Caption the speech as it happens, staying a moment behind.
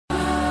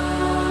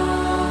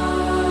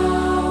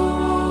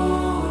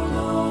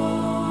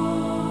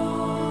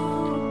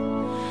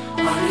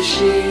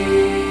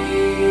shield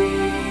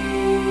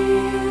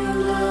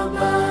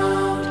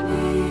about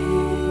me.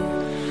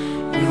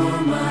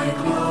 You're my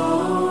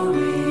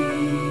glory.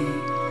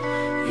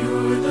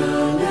 You're the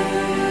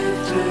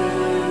lifter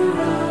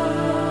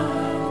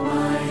of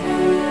my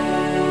head.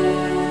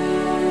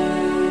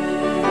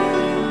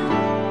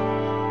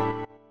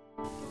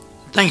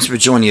 Thanks for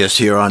joining us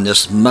here on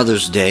this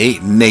Mother's Day,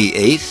 May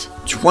 8th,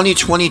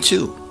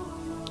 2022.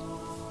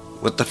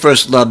 With the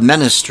First Love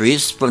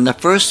Ministries from the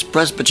First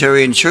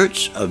Presbyterian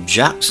Church of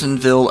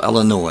Jacksonville,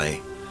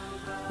 Illinois,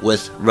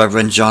 with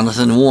Reverend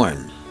Jonathan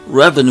Warren.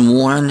 Reverend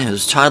Warren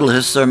has titled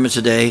his sermon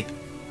today,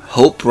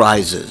 Hope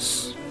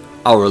Rises.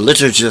 Our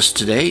liturgist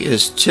today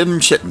is Tim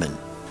Chitman.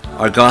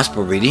 Our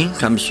gospel reading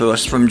comes to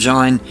us from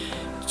John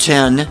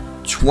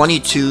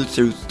 10:22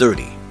 through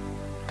 30.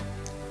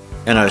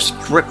 And our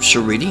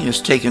scripture reading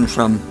is taken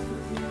from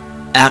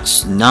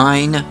Acts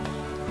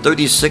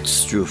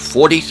 9:36 through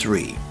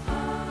 43.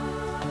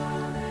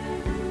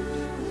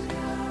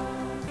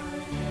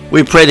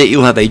 We pray that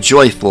you have a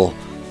joyful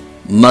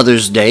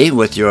Mother's Day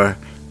with your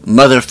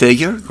mother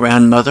figure,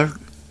 grandmother,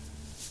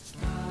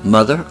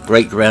 mother,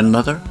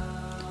 great-grandmother,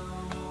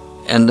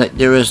 and that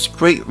there is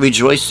great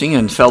rejoicing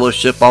and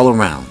fellowship all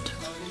around.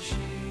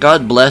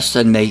 God bless,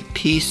 and may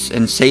peace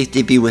and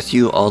safety be with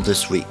you all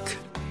this week.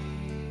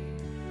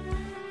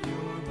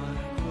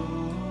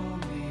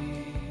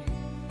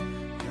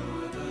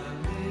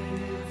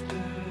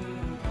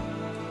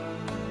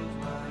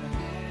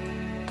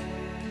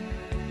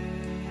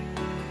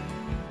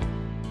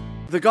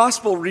 The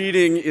gospel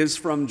reading is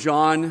from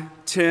John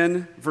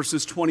 10,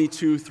 verses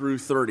 22 through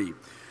 30.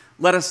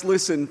 Let us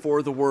listen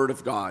for the word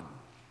of God.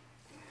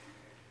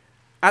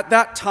 At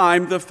that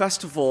time, the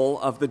festival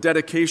of the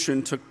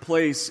dedication took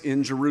place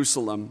in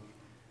Jerusalem.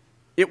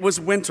 It was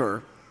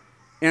winter,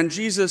 and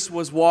Jesus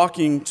was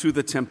walking to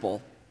the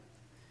temple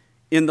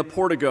in the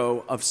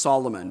portico of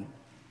Solomon.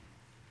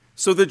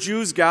 So the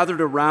Jews gathered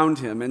around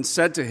him and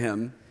said to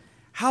him,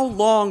 "How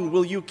long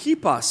will you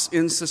keep us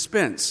in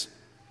suspense?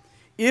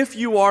 If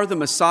you are the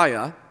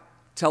Messiah,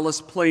 tell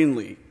us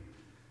plainly."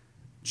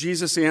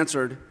 Jesus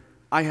answered,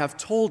 "I have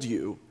told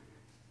you,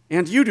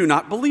 and you do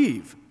not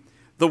believe.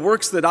 The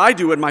works that I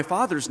do in my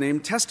Father's name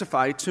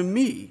testify to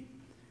me,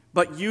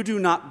 but you do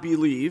not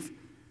believe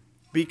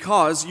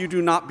because you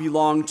do not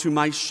belong to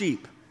my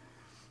sheep.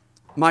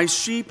 My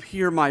sheep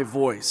hear my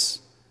voice.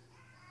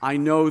 I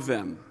know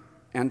them,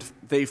 and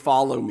they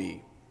follow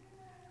me.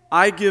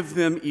 I give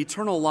them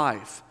eternal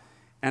life,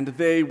 and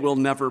they will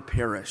never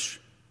perish.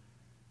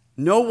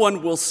 No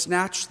one will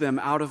snatch them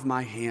out of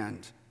my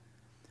hand.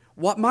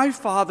 What my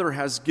Father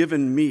has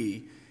given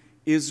me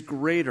is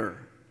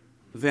greater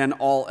than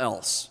all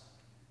else,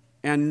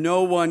 and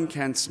no one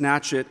can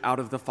snatch it out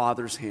of the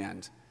Father's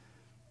hand.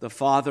 The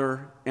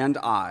Father and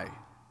I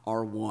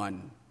are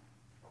one."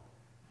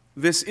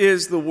 This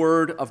is the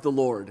word of the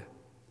Lord.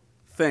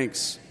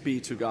 Thanks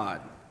be to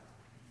God.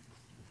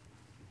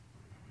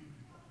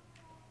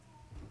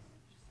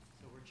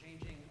 So we're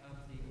changing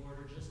up the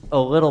order just a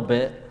little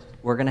bit.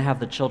 We're going to have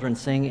the children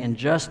sing in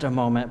just a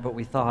moment, but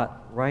we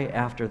thought right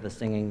after the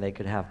singing they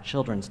could have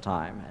children's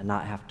time and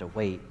not have to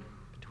wait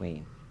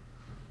between.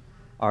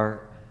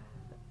 Our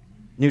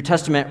New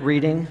Testament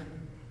reading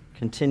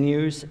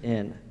continues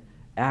in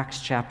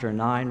Acts chapter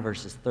 9,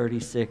 verses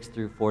 36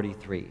 through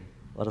 43.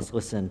 Let us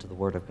listen to the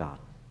word of God.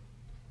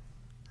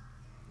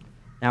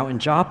 Now in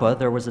Joppa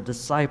there was a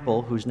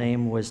disciple whose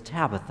name was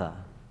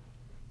Tabitha,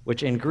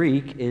 which in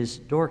Greek is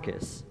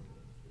Dorcas.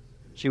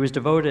 She was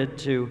devoted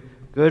to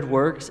good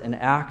works and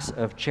acts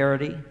of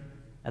charity.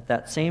 At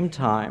that same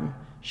time,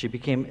 she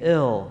became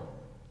ill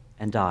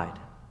and died.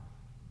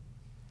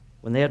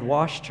 When they had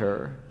washed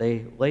her,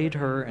 they laid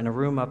her in a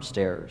room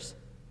upstairs.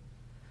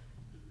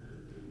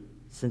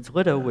 Since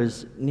Lydda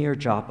was near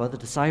Joppa, the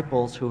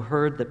disciples who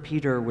heard that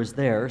Peter was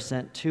there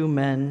sent 2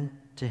 men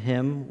to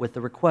him with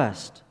the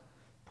request,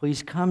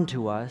 "Please come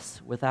to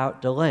us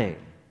without delay."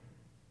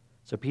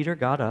 So Peter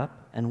got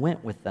up and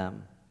went with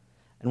them.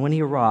 And when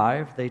he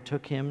arrived, they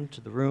took him to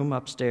the room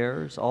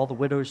upstairs. All the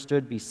widows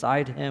stood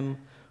beside him,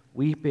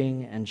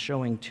 weeping and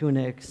showing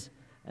tunics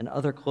and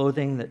other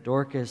clothing that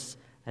Dorcas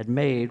had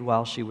made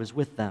while she was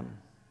with them.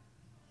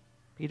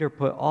 Peter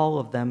put all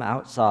of them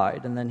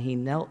outside, and then he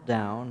knelt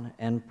down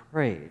and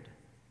prayed.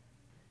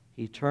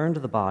 He turned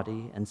to the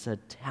body and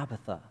said,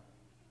 "Tabitha,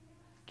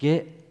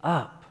 get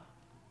up."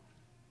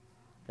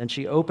 Then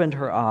she opened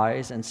her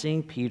eyes, and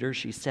seeing Peter,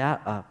 she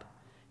sat up.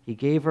 He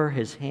gave her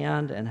his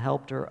hand and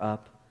helped her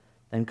up.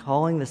 Then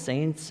calling the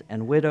saints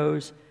and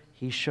widows,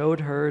 he showed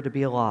her to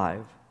be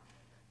alive.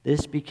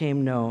 This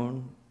became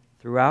known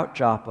throughout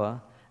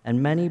Joppa,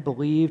 and many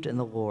believed in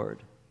the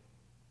Lord.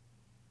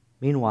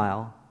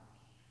 Meanwhile,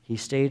 he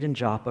stayed in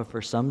Joppa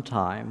for some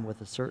time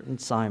with a certain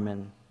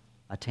Simon,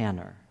 a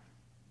tanner.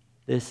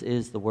 This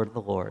is the word of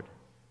the Lord.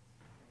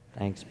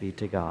 Thanks be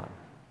to God.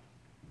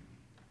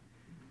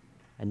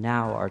 And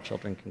now our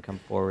children can come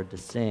forward to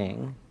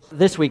sing.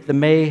 This week, the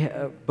May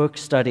book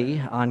study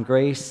on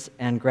grace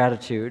and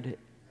gratitude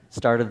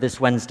started this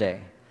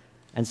Wednesday.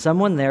 And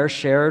someone there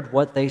shared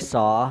what they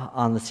saw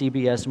on the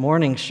CBS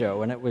morning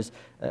show, and it was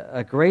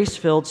a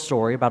grace-filled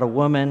story about a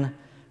woman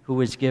who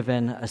was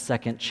given a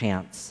second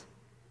chance.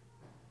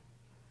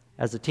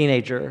 As a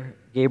teenager,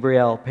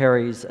 Gabrielle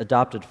Perry's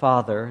adopted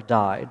father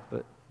died,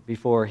 but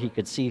before he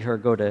could see her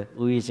go to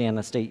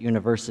Louisiana State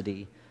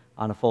University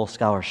on a full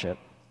scholarship.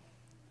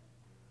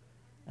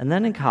 And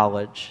then in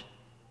college,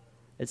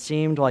 it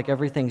seemed like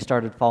everything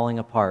started falling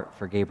apart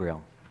for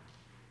Gabrielle.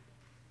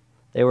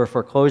 They were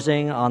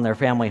foreclosing on their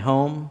family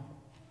home.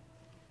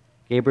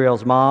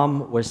 Gabrielle's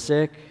mom was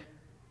sick,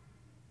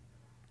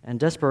 and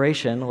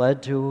desperation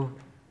led to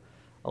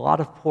a lot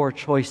of poor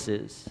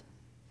choices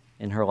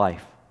in her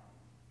life.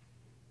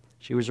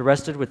 She was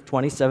arrested with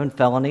 27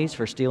 felonies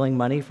for stealing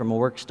money from a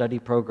work-study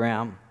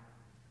program.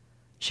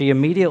 She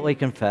immediately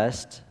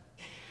confessed.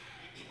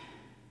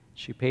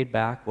 She paid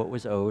back what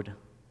was owed,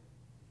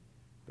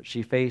 but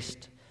she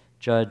faced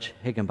Judge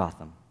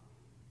Higginbotham.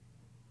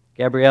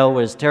 Gabrielle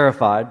was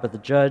terrified, but the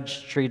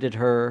judge treated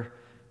her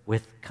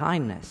with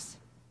kindness,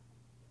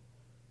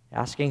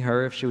 asking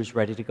her if she was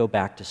ready to go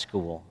back to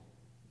school.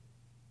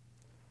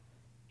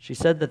 She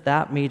said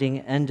that meeting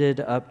ended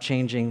up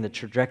changing the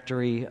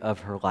trajectory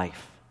of her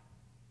life.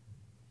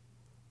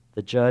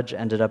 The judge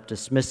ended up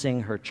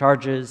dismissing her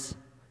charges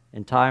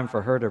in time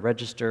for her to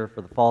register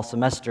for the fall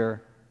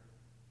semester.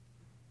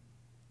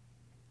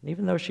 And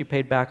even though she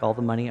paid back all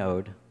the money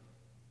owed,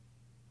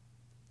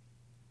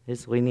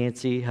 his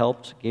leniency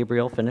helped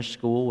Gabrielle finish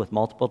school with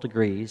multiple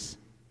degrees.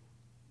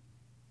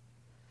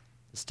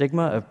 The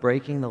stigma of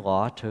breaking the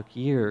law took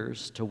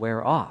years to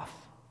wear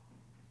off.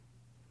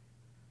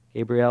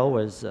 Gabrielle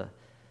was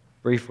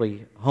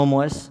briefly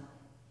homeless.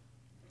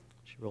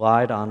 She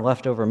relied on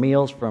leftover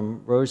meals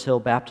from Rose Hill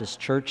Baptist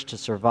Church to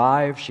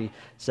survive. She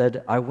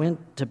said, "I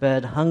went to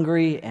bed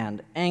hungry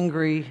and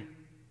angry.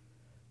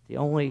 The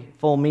only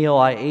full meal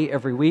I ate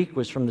every week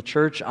was from the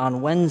church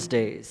on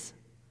Wednesdays.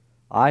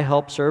 I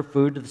helped serve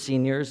food to the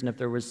seniors, and if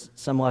there was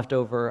some left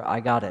over, I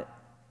got it."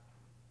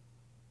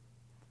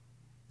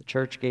 The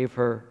church gave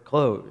her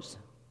clothes,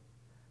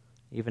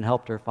 even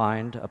helped her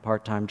find a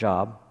part-time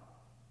job.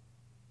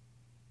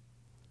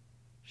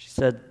 She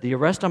said, "The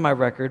arrest on my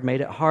record made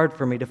it hard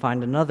for me to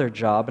find another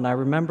job, and I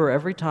remember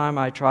every time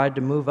I tried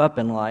to move up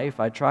in life,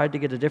 I tried to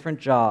get a different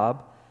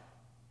job.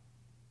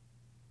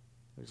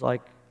 It was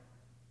like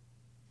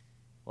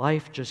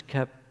life just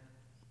kept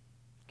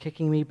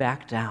kicking me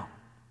back down."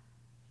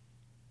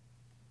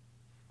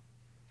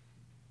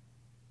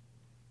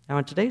 Now,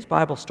 in today's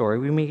Bible story,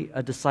 we meet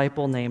a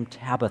disciple named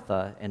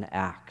Tabitha in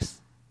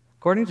Acts.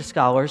 According to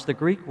scholars, the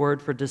Greek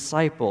word for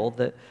disciple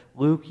that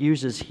Luke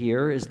uses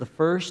here is the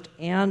first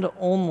and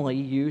only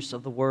use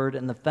of the word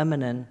in the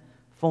feminine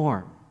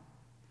form.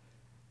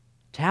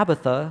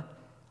 Tabitha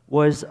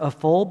was a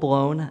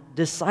full-blown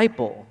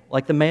disciple,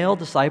 like the male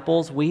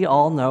disciples we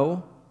all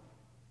know.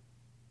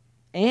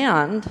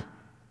 And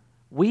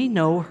we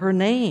know her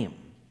name,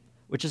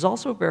 which is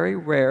also very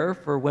rare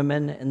for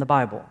women in the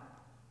Bible.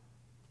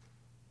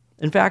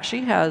 In fact,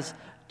 she has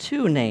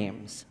two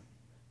names,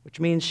 which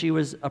means she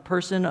was a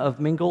person of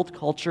mingled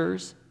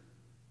cultures.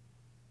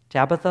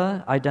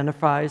 Tabitha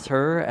identifies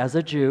her as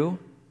a Jew,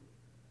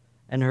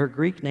 and her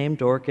Greek name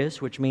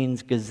Dorcas, which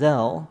means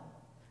gazelle,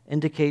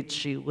 indicates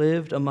she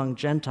lived among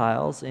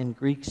Gentiles in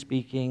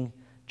Greek-speaking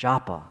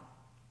Joppa.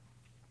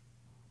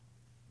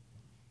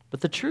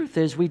 But the truth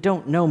is, we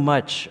don't know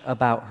much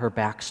about her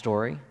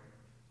backstory.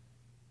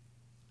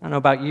 I don't know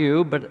about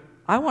you, but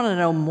I want to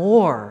know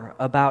more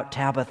about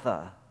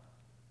Tabitha,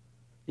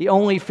 the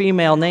only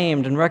female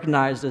named and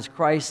recognized as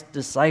Christ's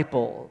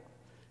disciple.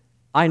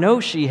 I know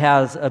she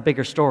has a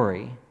bigger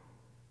story,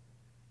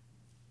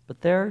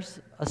 but there's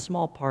a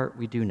small part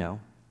we do know.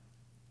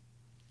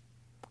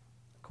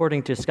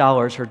 According to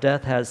scholars, her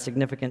death has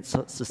significant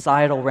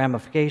societal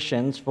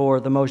ramifications for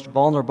the most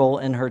vulnerable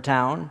in her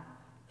town.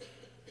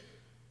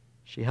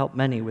 She helped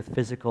many with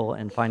physical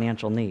and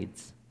financial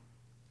needs.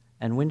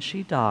 And when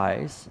she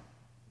dies,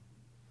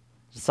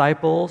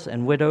 disciples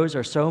and widows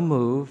are so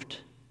moved,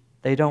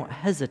 they don't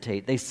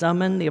hesitate. They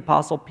summon the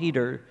Apostle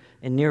Peter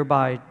in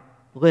nearby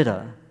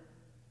Lydda.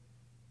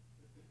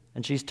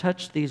 And she's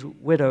touched these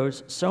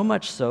widows so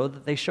much so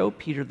that they show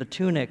Peter the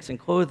tunics and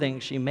clothing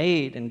she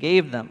made and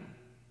gave them.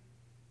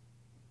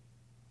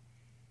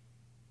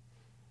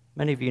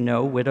 Many of you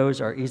know widows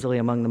are easily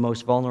among the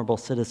most vulnerable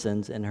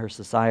citizens in her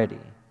society.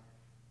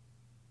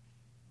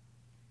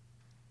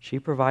 She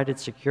provided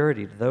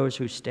security to those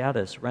whose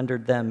status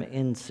rendered them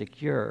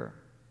insecure.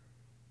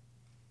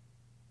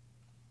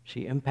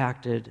 She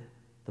impacted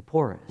the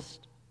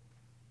poorest,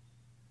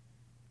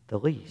 the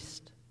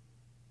least.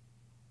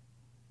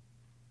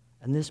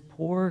 And this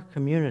poor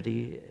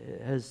community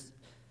has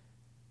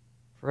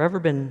forever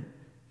been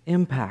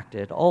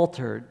impacted,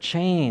 altered,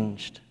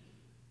 changed,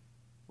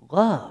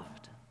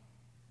 loved.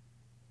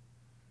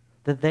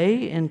 That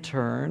they, in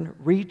turn,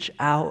 reach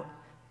out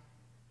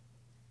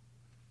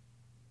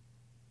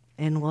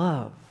in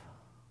love,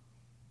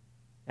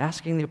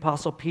 asking the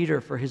Apostle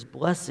Peter for his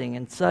blessing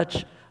in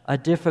such a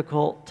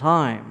difficult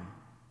time.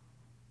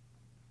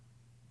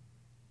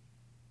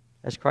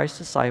 As Christ's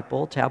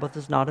disciple,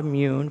 Tabitha's not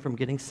immune from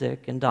getting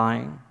sick and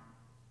dying.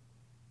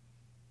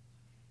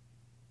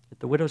 Yet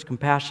the widow's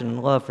compassion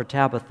and love for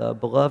Tabitha, a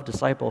beloved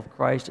disciple of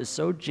Christ, is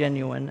so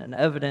genuine and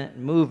evident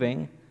and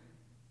moving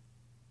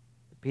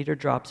that Peter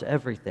drops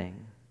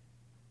everything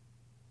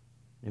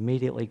and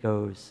immediately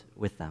goes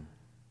with them.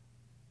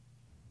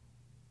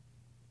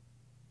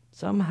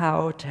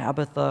 Somehow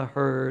Tabitha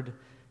heard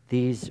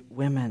these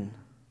women.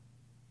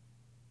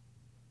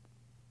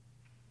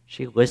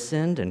 She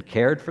listened and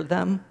cared for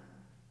them.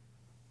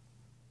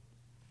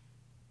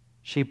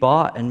 She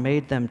bought and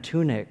made them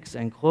tunics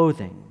and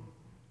clothing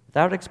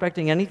without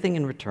expecting anything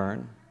in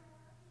return.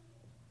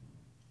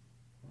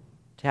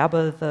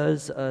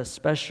 Tabitha's a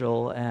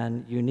special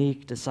and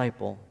unique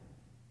disciple.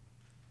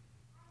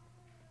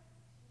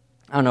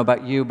 I don't know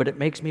about you, but it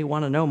makes me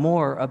want to know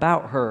more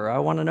about her. I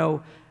want to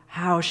know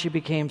how she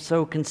became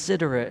so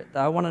considerate.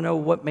 I want to know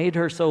what made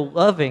her so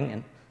loving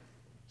and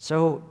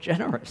so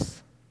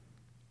generous.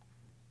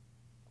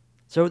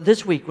 So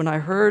this week, when I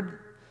heard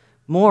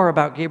more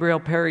about Gabriel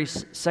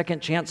Perry's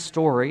second chance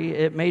story,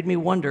 it made me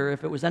wonder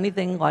if it was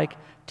anything like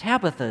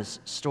Tabitha's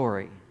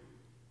story.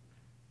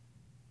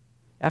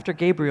 After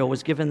Gabriel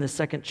was given this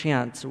second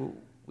chance,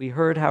 we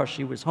heard how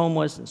she was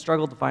homeless and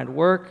struggled to find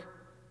work.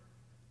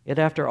 Yet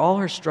after all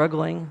her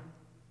struggling,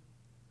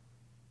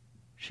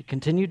 she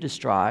continued to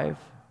strive,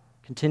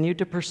 continued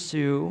to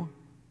pursue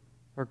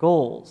her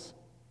goals.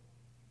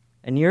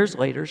 And years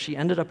later, she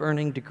ended up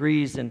earning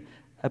degrees in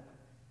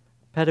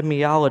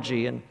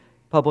epidemiology and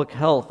public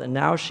health, and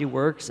now she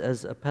works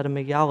as a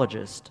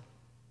epidemiologist.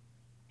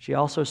 She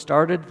also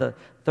started the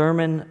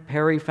Thurman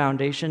Perry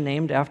Foundation,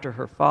 named after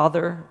her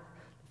father.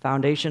 The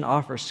foundation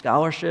offers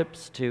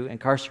scholarships to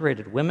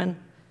incarcerated women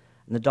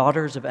and the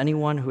daughters of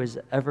anyone who has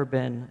ever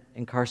been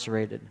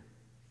incarcerated.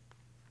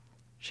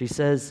 She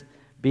says,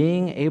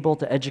 being able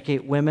to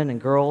educate women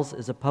and girls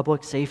is a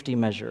public safety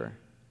measure.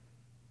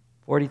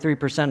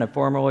 43% of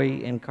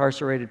formerly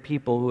incarcerated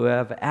people who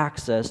have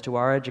access to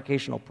our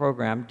educational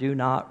program do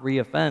not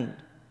reoffend.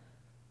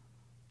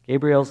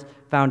 Gabriel's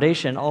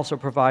foundation also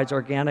provides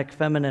organic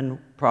feminine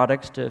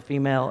products to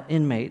female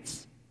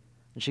inmates,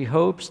 and she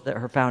hopes that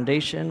her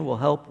foundation will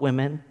help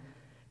women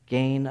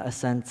gain a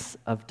sense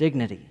of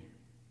dignity.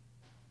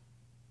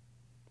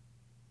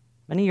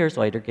 Many years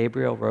later,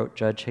 Gabriel wrote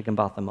Judge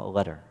Higginbotham a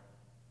letter.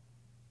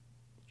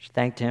 She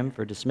thanked him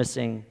for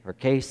dismissing her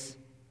case,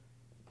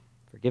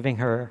 for giving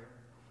her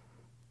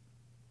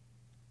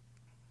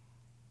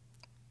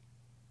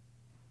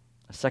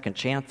a second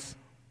chance.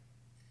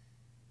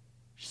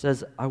 She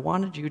says, I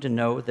wanted you to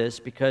know this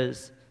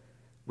because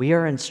we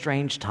are in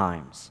strange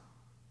times,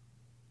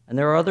 and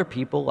there are other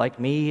people like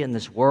me in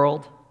this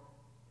world.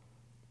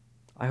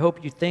 I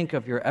hope you think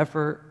of your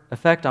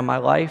effect on my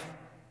life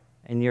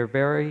and your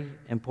very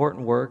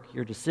important work.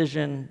 Your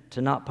decision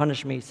to not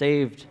punish me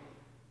saved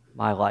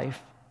my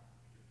life.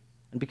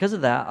 And because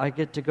of that, I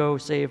get to go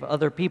save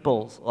other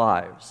people's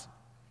lives.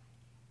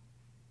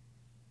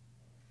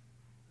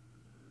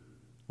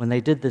 When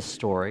they did this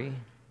story,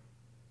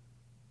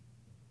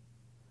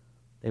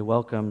 they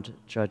welcomed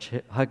Judge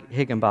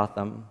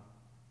Higginbotham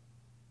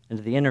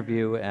into the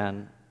interview,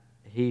 and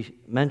he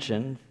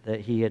mentioned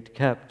that he had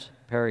kept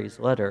Perry's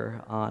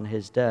letter on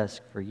his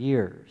desk for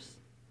years.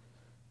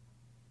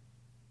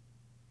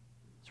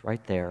 It's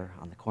right there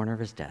on the corner of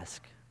his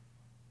desk.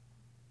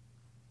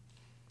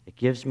 It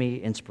gives me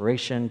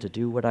inspiration to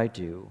do what I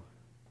do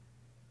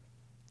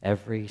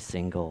every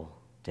single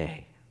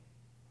day.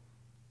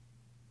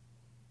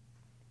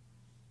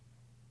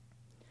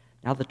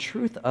 Now, the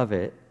truth of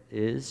it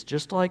is,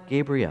 just like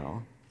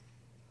Gabriel,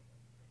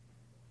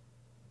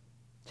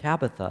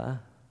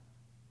 Tabitha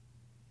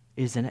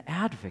is an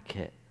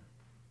advocate.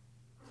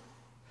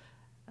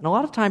 And a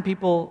lot of time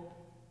people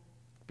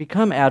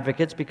become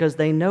advocates because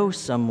they know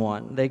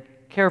someone, they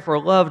care for a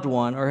loved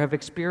one, or have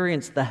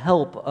experienced the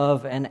help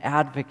of an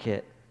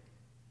advocate.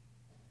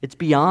 It's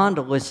beyond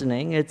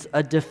listening, it's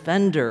a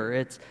defender,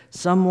 it's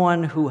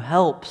someone who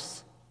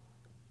helps.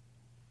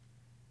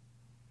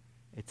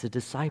 It's a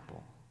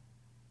disciple.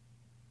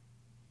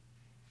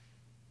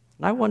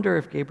 And I wonder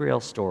if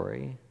Gabriel's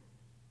story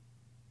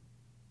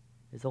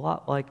is a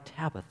lot like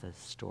Tabitha's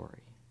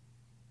story.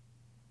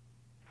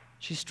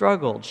 She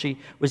struggled. She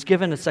was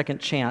given a second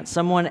chance.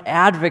 Someone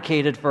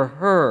advocated for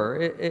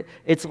her.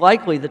 It's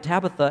likely that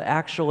Tabitha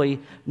actually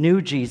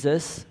knew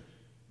Jesus.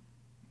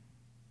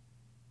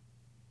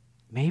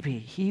 Maybe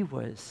he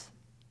was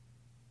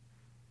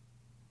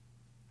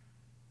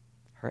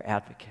her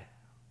advocate.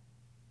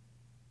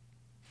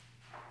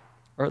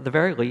 Or at the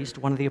very least,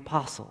 one of the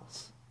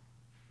apostles.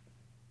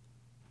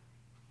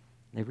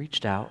 They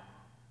reached out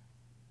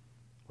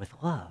with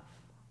love.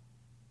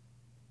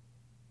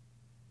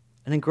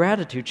 And in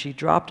gratitude, she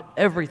dropped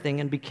everything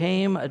and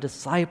became a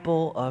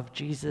disciple of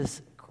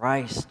Jesus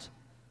Christ.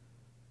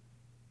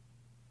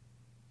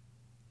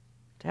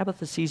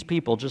 Tabitha sees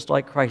people just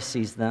like Christ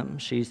sees them.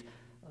 She's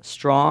a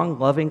strong,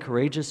 loving,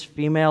 courageous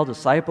female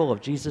disciple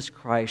of Jesus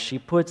Christ. She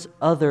puts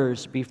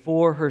others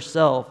before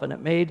herself, and it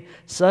made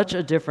such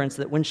a difference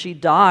that when she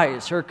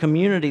dies, her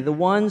community, the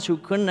ones who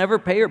couldn't ever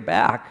pay her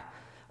back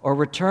or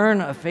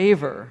return a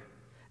favor,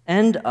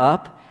 end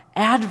up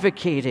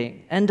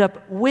advocating, end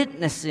up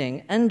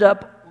witnessing, end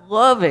up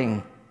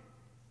loving.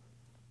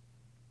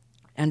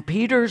 And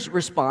Peter's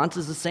response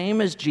is the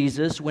same as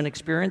Jesus when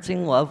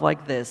experiencing love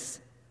like this.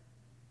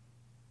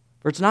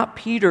 For it's not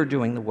Peter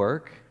doing the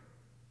work,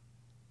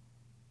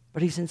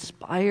 but he's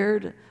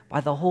inspired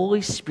by the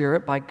Holy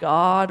Spirit, by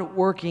God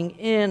working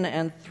in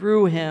and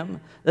through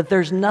him, that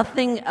there's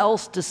nothing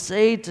else to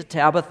say to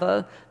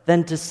Tabitha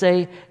than to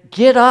say,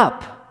 "Get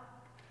up,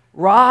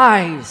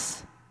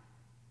 rise.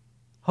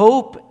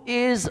 Hope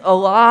is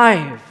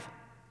alive."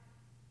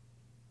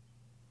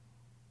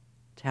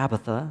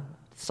 Tabitha,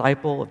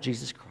 disciple of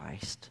Jesus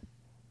Christ,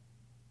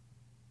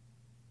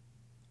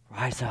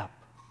 rise up,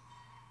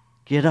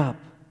 get up.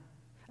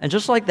 And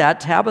just like that,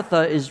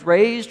 Tabitha is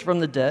raised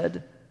from the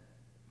dead.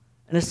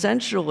 And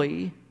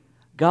essentially,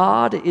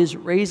 God is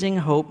raising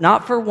hope,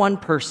 not for one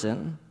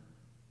person,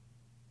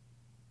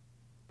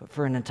 but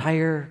for an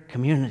entire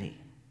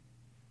community.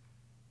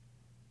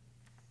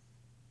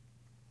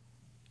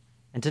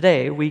 And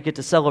today, we get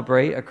to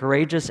celebrate a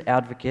courageous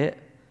advocate,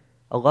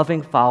 a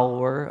loving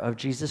follower of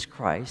Jesus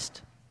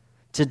Christ.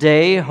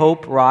 Today,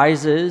 hope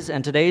rises,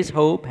 and today's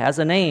hope has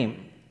a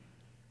name.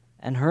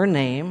 And her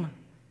name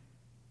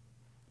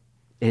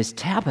is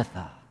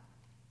Tabitha.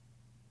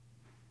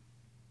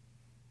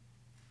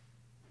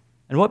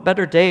 And what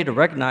better day to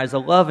recognize a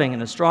loving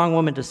and a strong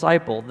woman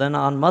disciple than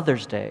on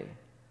Mother's Day?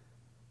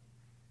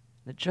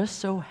 It just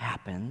so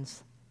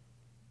happens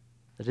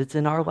that it's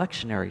in our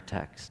lectionary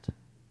text.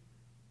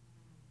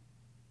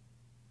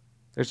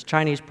 There's a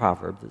Chinese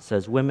proverb that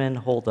says, "Women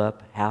hold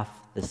up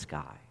half the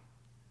sky."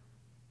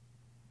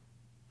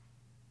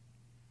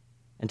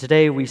 And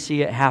today we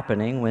see it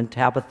happening when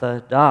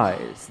Tabitha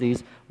dies.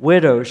 These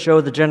widows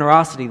show the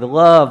generosity, the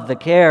love, the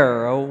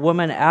care a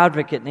woman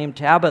advocate named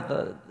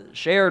Tabitha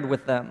shared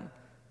with them.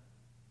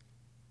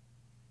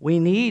 We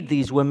need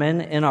these women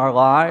in our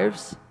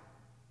lives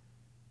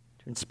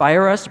to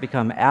inspire us to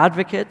become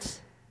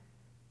advocates,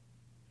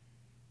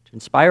 to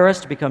inspire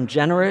us to become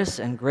generous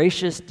and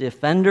gracious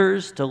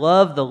defenders, to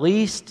love the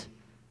least,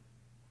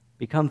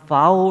 become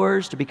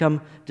followers, to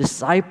become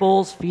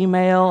disciples,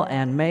 female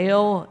and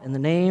male, in the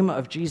name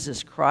of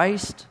Jesus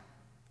Christ.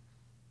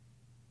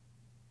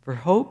 For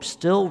hope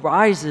still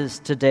rises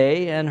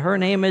today, and her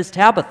name is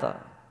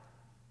Tabitha.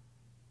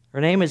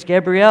 Her name is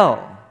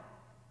Gabrielle.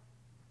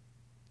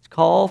 It's a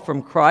call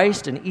from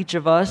Christ and each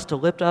of us to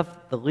lift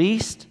up the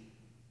least,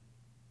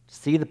 to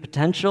see the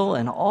potential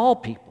in all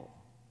people.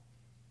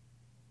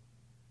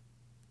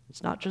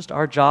 It's not just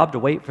our job to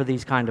wait for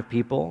these kind of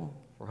people,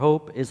 for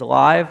hope is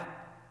alive.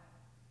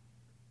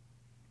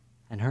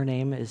 And her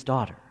name is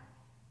daughter.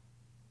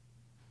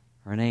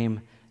 Her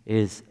name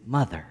is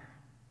mother.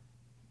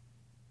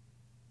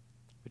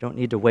 We don't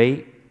need to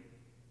wait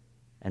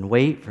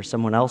for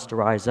someone else to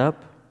rise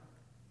up.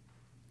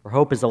 For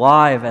hope is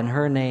alive, and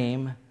her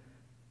name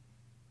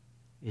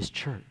is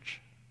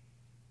church.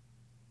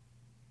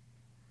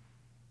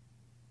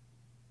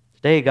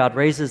 Today, God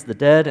raises the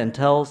dead and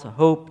tells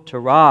hope to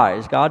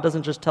rise. God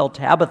doesn't just tell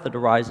Tabitha to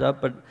rise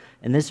up, but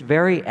in this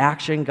very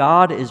action,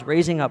 God is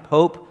raising up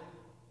hope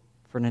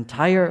for an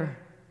entire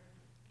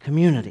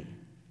community.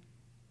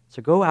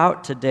 So go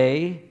out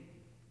today,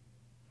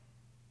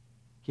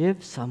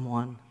 give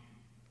someone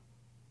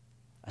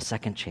a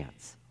second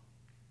chance.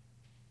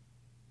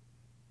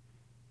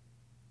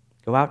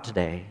 Go out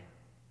today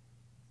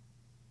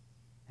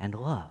and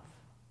love.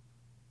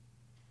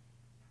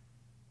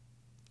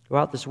 Go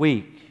out this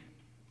week,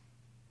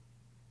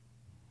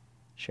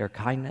 share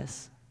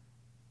kindness,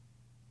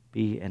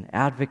 be an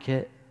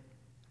advocate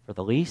for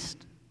the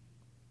least.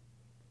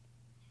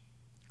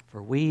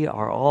 For we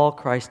are all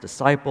Christ's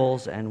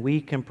disciples, and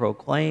we can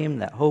proclaim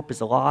that hope is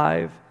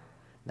alive,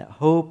 that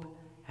hope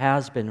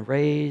has been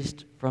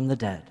raised from the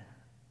dead.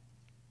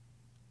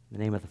 In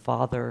the name of the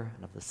Father,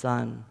 and of the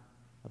Son, and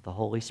of the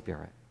Holy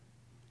Spirit.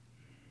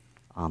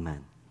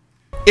 Amen.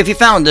 If you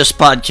found this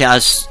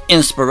podcast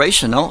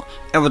inspirational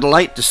and would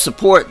like to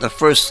support the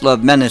First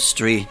Love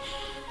Ministry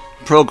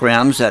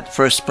programs at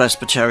First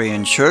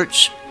Presbyterian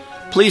Church,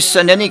 please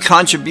send any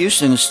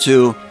contributions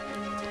to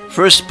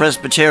First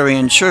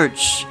Presbyterian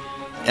Church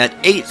at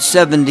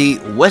 870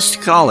 West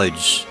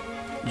College,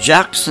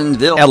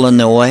 Jacksonville,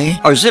 Illinois.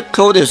 Our zip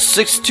code is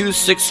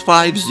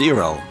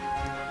 62650.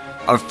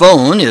 Our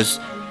phone is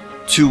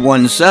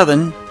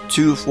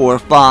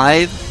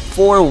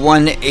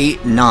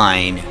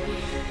 217-245-4189.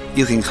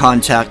 You can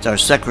contact our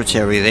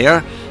secretary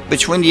there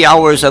between the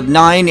hours of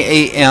 9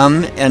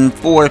 a.m. and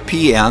 4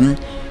 p.m.,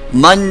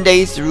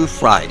 Monday through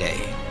Friday.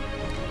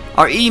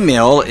 Our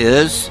email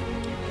is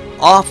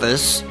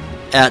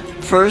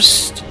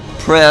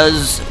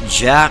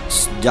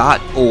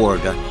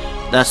office@firstpresjax.org.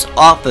 That's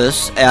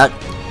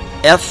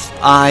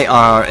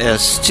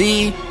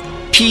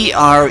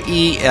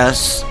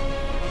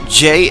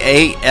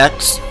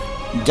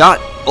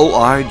office@firstpresjax.org.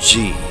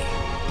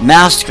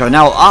 Masks are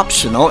now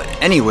optional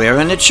anywhere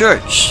in the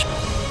church.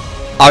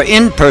 Our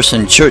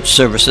in-person church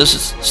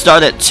services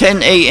start at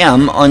 10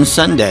 a.m. on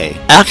Sunday.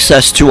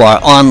 Access to our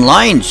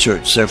online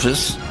church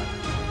service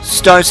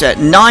starts at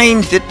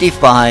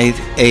 9:55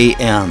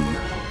 a.m.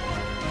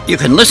 You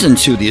can listen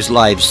to these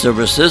live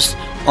services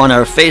on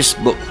our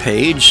Facebook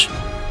page,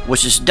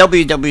 which is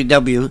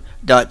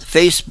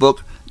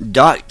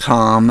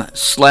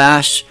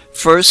www.facebook.com/first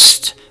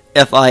FIRST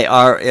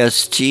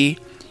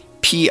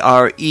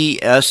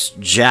PRES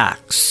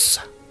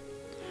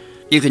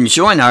You can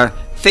join our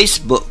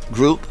Facebook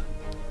group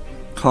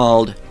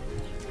called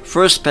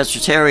First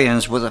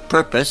Presbyterians with a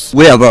Purpose.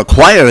 We have a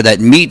choir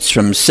that meets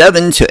from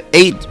 7 to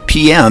 8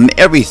 p.m.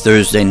 every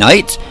Thursday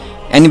night,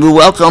 and we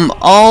welcome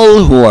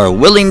all who are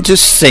willing to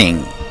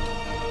sing.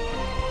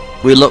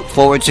 We look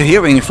forward to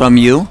hearing from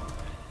you,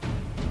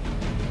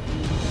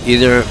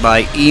 either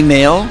by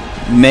email,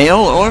 mail,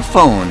 or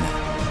phone.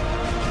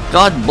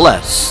 God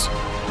bless,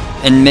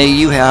 and may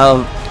you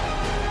have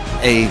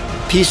a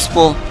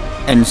peaceful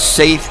and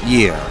safe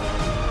year.